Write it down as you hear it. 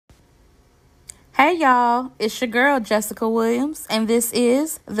Hey y'all, it's your girl Jessica Williams, and this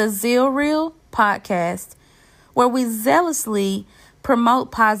is the Zeal Real podcast, where we zealously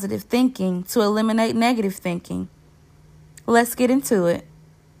promote positive thinking to eliminate negative thinking. Let's get into it.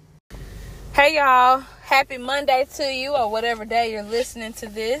 Hey y'all, happy Monday to you, or whatever day you're listening to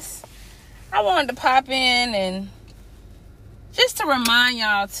this. I wanted to pop in and just to remind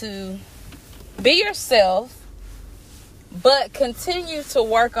y'all to be yourself, but continue to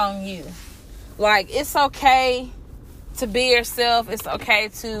work on you. Like, it's okay to be yourself. It's okay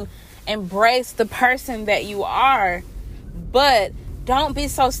to embrace the person that you are. But don't be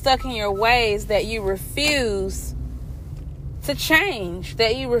so stuck in your ways that you refuse to change,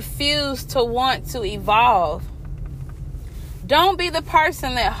 that you refuse to want to evolve. Don't be the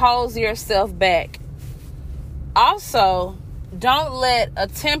person that holds yourself back. Also, don't let a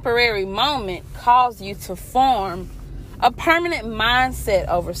temporary moment cause you to form a permanent mindset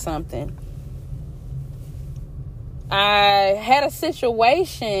over something. I had a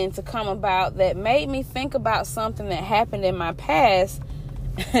situation to come about that made me think about something that happened in my past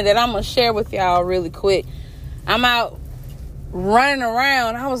that I'm going to share with y'all really quick. I'm out running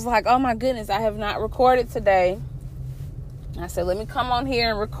around. I was like, oh my goodness, I have not recorded today. I said, let me come on here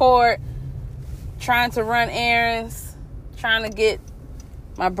and record. Trying to run errands, trying to get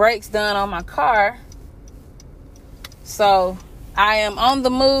my brakes done on my car. So I am on the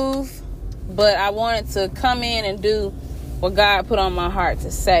move. But I wanted to come in and do what God put on my heart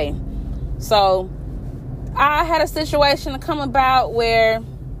to say. So I had a situation to come about where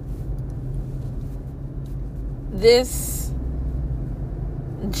this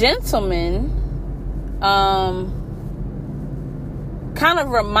gentleman kind of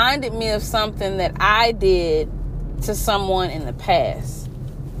reminded me of something that I did to someone in the past.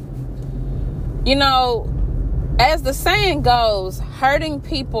 You know, as the saying goes, hurting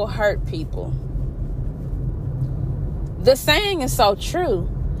people hurt people. The saying is so true,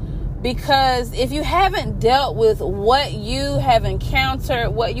 because if you haven't dealt with what you have encountered,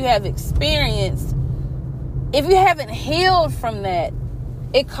 what you have experienced, if you haven't healed from that,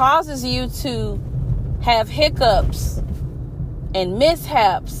 it causes you to have hiccups and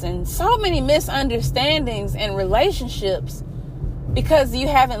mishaps and so many misunderstandings in relationships because you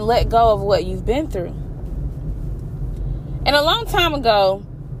haven't let go of what you've been through. And a long time ago,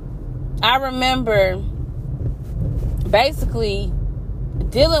 I remember basically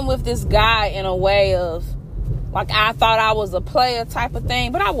dealing with this guy in a way of, like, I thought I was a player type of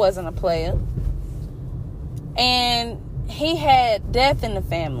thing, but I wasn't a player. And he had death in the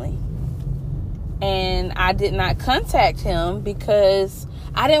family. And I did not contact him because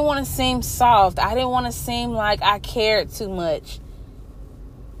I didn't want to seem soft. I didn't want to seem like I cared too much.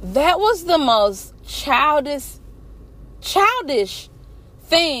 That was the most childish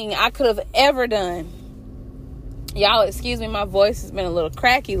thing I could have ever done. Y'all, excuse me, my voice has been a little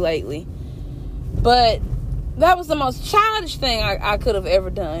cracky lately. But that was the most childish thing I could have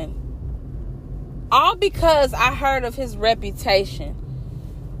ever done. All because I heard of his reputation.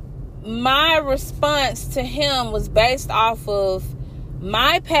 My response to him was based off of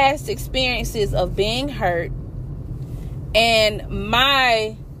my past experiences of being hurt and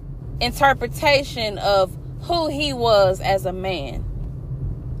my interpretation of who he was as a man.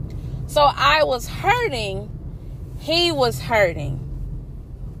 So I was hurting, he was hurting.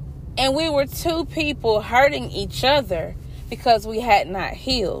 And we were two people hurting each other because we had not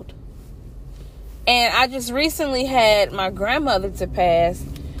healed. And I just recently had my grandmother to pass,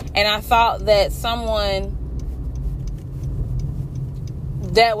 and I thought that someone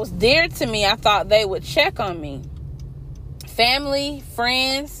that was dear to me, I thought they would check on me. Family,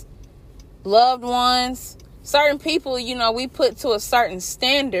 friends, loved ones, certain people, you know, we put to a certain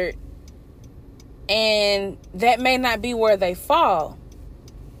standard, and that may not be where they fall.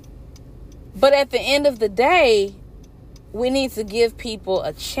 But at the end of the day, we need to give people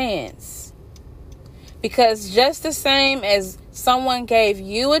a chance. Because just the same as someone gave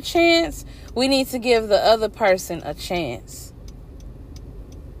you a chance, we need to give the other person a chance.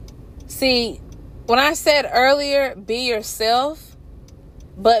 See, when I said earlier, be yourself,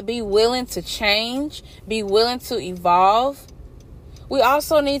 but be willing to change, be willing to evolve, we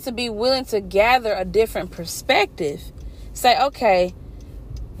also need to be willing to gather a different perspective. Say, okay,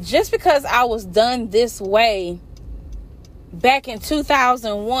 just because I was done this way back in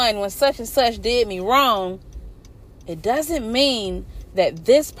 2001 when such and such did me wrong, it doesn't mean that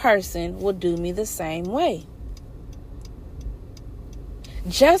this person will do me the same way.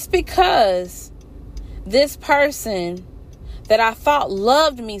 Just because this person that I thought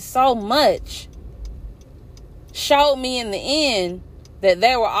loved me so much showed me in the end that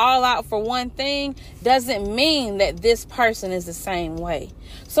they were all out for one thing, doesn't mean that this person is the same way.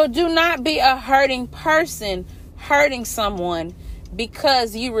 So do not be a hurting person hurting someone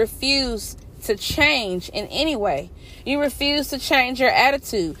because you refuse to change in any way. You refuse to change your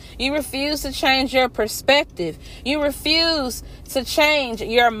attitude. You refuse to change your perspective. You refuse to change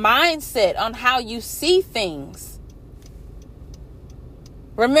your mindset on how you see things.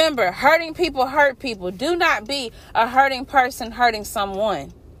 Remember, hurting people hurt people. Do not be a hurting person hurting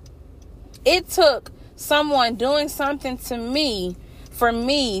someone. It took someone doing something to me for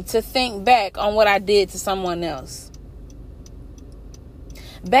me to think back on what I did to someone else.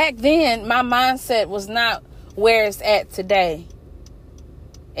 Back then, my mindset was not where it's at today.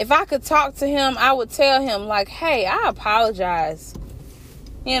 If I could talk to him, I would tell him like, hey, I apologize.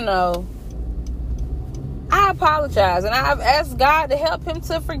 I apologize. And I've asked God to help him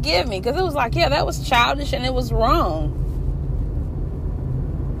to forgive me, because it was like, yeah, that was childish and it was wrong.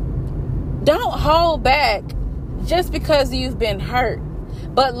 Don't hold back just because you've been hurt,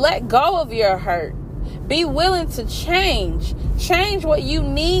 but let go of your hurt. Be willing to change what you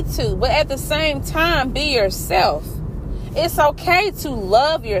need to, but at the same time, be yourself. It's okay to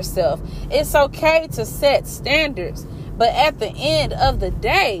love yourself. It's okay to set standards. But at the end of the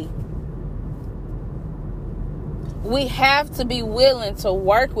day, we have to be willing to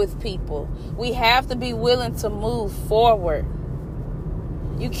work with people. We have to be willing to move forward.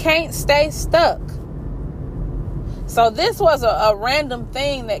 You can't stay stuck. So this was a random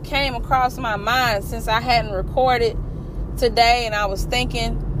thing that came across my mind since I hadn't recorded today, and I was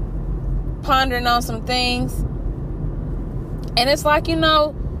pondering on some things. And it's like,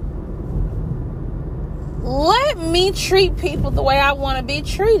 let me treat people the way I want to be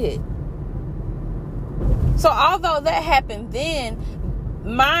treated. So although that happened then,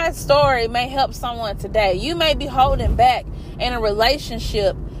 my story may help someone today. You may be holding back in a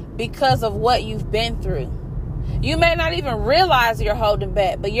relationship because of what you've been through. You may not even realize you're holding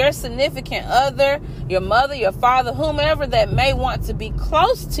back, but your significant other, your mother, your father, whomever that may want to be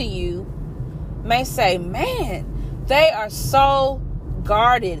close to you may say, man, they are so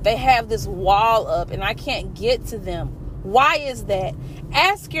guarded. They have this wall up and I can't get to them. Why is that?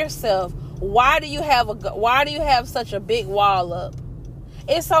 Ask yourself, why do you have such a big wall up?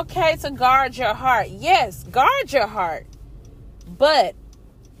 It's okay to guard your heart. Yes, guard your heart. But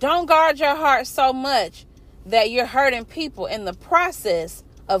don't guard your heart so much that you're hurting people in the process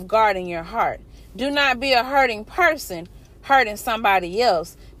of guarding your heart. Do not be a hurting person hurting somebody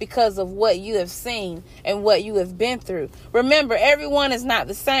else because of what you have seen and what you have been through. Remember, everyone is not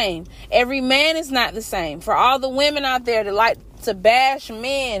the same. Every man is not the same. For all the women out there that like to bash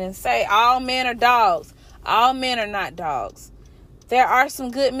men and say all men are dogs, all men are not dogs. There are some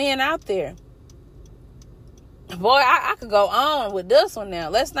good men out there. Boy, I could go on with this one now.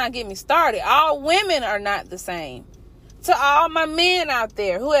 Let's not get me started. All women are not the same. To all my men out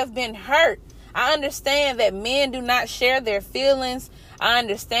there who have been hurt, I understand that men do not share their feelings. I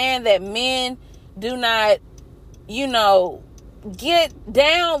understand that men do not, get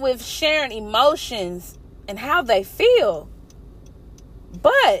down with sharing emotions and how they feel.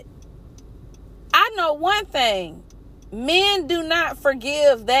 But I know one thing. Men do not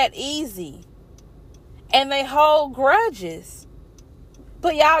forgive that easy. And they hold grudges.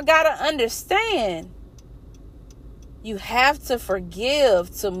 But y'all gotta understand, you have to forgive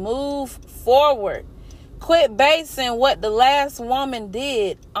to move forward. Quit basing what the last woman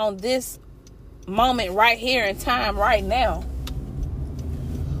did on this moment right here in time right now.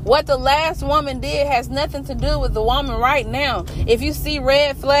 What the last woman did has nothing to do with the woman right now. If you see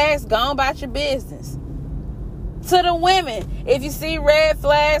red flags, go on about your business. To the women, if you see red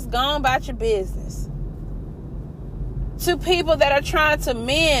flags, go on about your business. To people that are trying to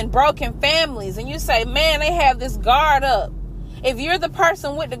mend broken families, and you say, man, they have this guard up. If you're the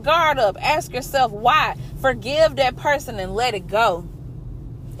person with the guard up, ask yourself why. Forgive that person and let it go.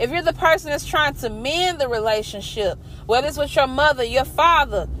 If you're the person that's trying to mend the relationship, whether it's with your mother, your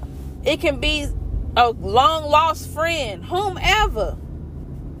father, it can be a long lost friend, whomever,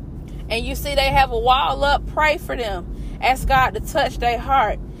 and you see they have a wall up, pray for them. Ask God to touch their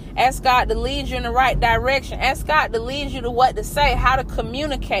heart. Ask God to lead you in the right direction. Ask God to lead you to what to say, how to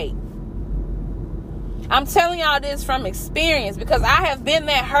communicate. I'm telling y'all this from experience because I have been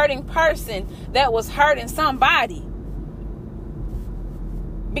that hurting person that was hurting somebody.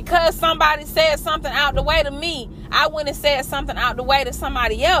 Because somebody said something out the way to me, I went and said something out the way to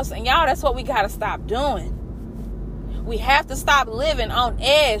somebody else. And y'all, that's what we got to stop doing. We have to stop living on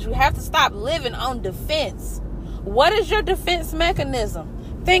edge. We have to stop living on defense. What is your defense mechanism?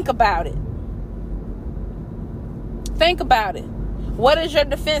 Think about it. Think about it. What is your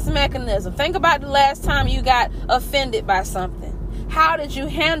defense mechanism? Think about the last time you got offended by something. How did you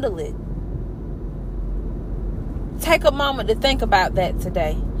handle it? Take a moment to think about that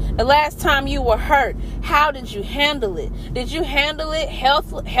today. The last time you were hurt, how did you handle it? Did you handle it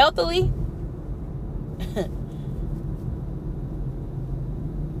healthily?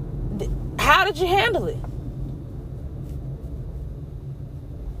 How did you handle it?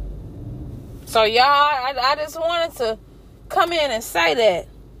 So y'all, I just wanted to come in and say that.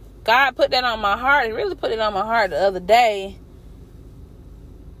 God put that on my heart. He really put it on my heart the other day.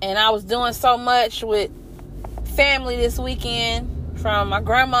 And I was doing so much with family this weekend from my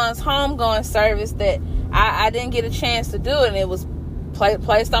grandma's homegoing service that I didn't get a chance to do it. And it was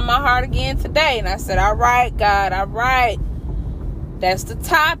placed on my heart again today. And I said, all right, God, all right. That's the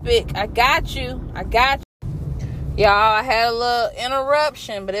topic. I got you. Y'all, I had a little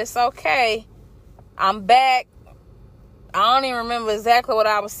interruption, but it's okay. I'm back. I don't even remember exactly what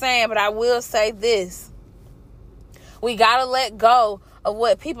I was saying, but I will say this. We got to let go of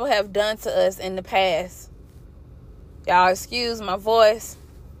what people have done to us in the past. Y'all excuse my voice.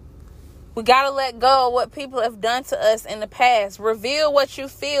 We got to let go of what people have done to us in the past. Reveal what you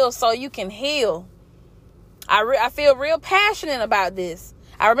feel so you can heal. I feel real passionate about this.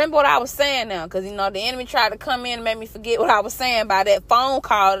 I remember what I was saying now because, the enemy tried to come in and make me forget what I was saying by that phone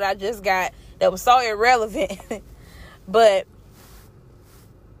call that I just got that was so irrelevant. But,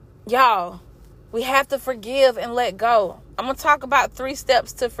 y'all, we have to forgive and let go. I'm going to talk about 3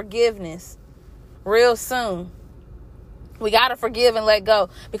 steps to forgiveness real soon. We got to forgive and let go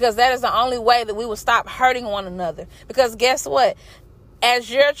because that is the only way that we will stop hurting one another. Because guess what? As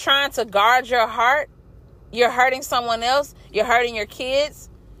you're trying to guard your heart, you're hurting someone else. You're hurting your kids.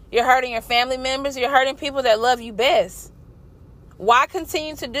 You're hurting your family members. You're hurting people that love you best. Why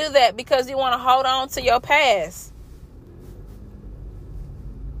continue to do that? Because you want to hold on to your past.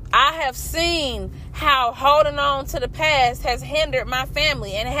 I have seen how holding on to the past has hindered my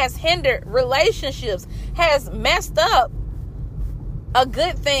family and it has hindered relationships, has messed up a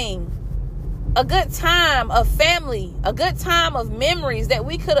good thing, a good time of family, a good time of memories that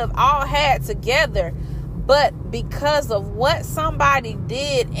we could have all had together. But because of what somebody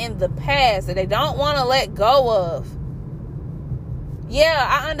did in the past that they don't want to let go of. Yeah,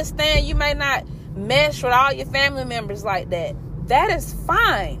 I understand you may not mesh with all your family members like that. That is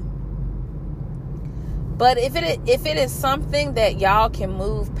fine. But if it is something that y'all can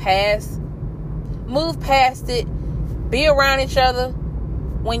move past it, be around each other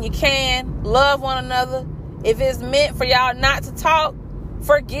when you can, love one another. If it's meant for y'all not to talk,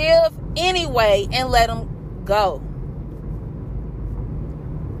 forgive anyway and let them go.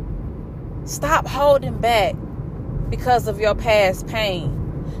 Stop holding back because of your past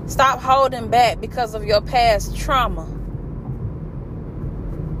pain. Stop holding back because of your past trauma.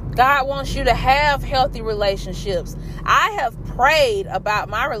 God wants you to have healthy relationships. I have prayed about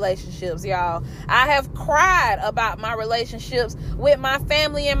my relationships, y'all. I have cried about my relationships with my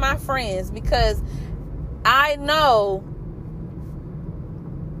family and my friends because I know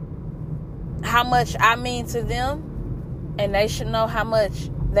how much I mean to them, and they should know how much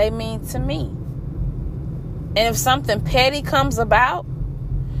they mean to me. And if something petty comes about,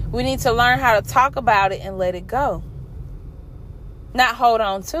 we need to learn how to talk about it and let it go. Not hold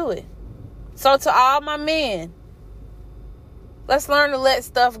on to it. So to all my men, let's learn to let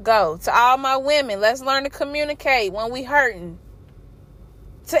stuff go. To all my women, let's learn to communicate when we hurting.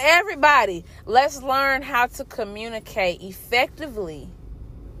 To everybody, let's learn how to communicate effectively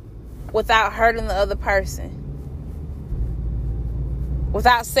without hurting the other person.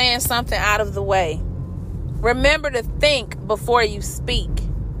 Without saying something out of the way. Remember to think before you speak.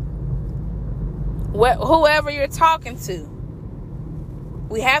 Whoever you're talking to.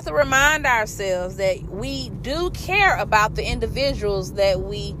 We have to remind ourselves that we do care about the individuals that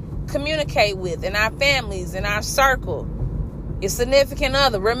we communicate with in our families, in our circle, your significant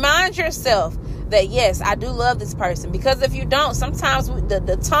other. Remind yourself that, yes, I do love this person. Because if you don't, sometimes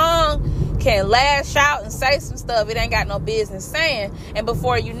the tongue can lash out and say some stuff it ain't got no business saying. And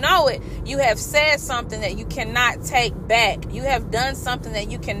before you know it, you have said something that you cannot take back. You have done something that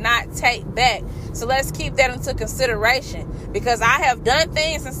you cannot take back. So let's keep that into consideration. Because I have done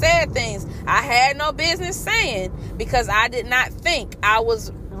things and said things I had no business saying because I did not think. I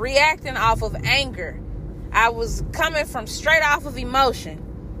was reacting off of anger. I was coming from straight off of emotion.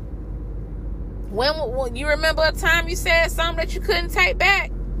 When you remember a time you said something that you couldn't take back?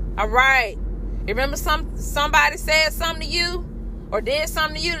 All right. You remember somebody said something to you or did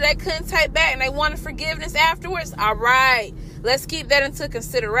something to you that they couldn't take back and they wanted forgiveness afterwards? All right. Let's keep that into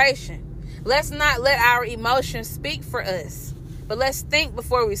consideration. Let's not let our emotions speak for us. But let's think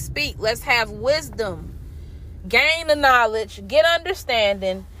before we speak. Let's have wisdom. Gain the knowledge, get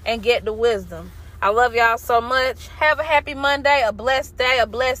understanding, and get the wisdom. I love y'all so much. Have a happy Monday, a blessed day, a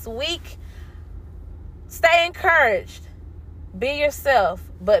blessed week. Stay encouraged. Be yourself,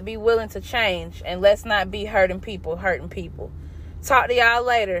 but be willing to change. And let's not be hurting people. Talk to y'all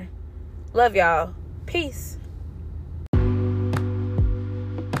later. Love y'all. Peace.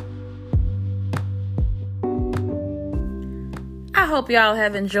 I hope y'all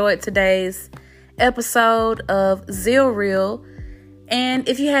have enjoyed today's episode of Zeal Real. And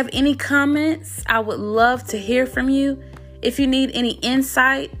if you have any comments, I would love to hear from you. If you need any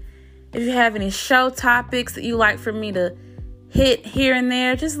insight, if you have any show topics that you like for me to hit here and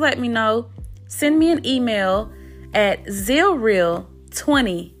there, just let me know. Send me an email at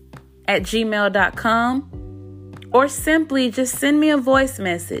zealreal20@gmail.com, or simply just send me a voice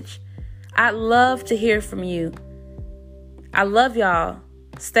message. I'd love to hear from you. I love y'all.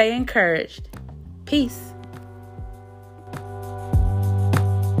 Stay encouraged. Peace.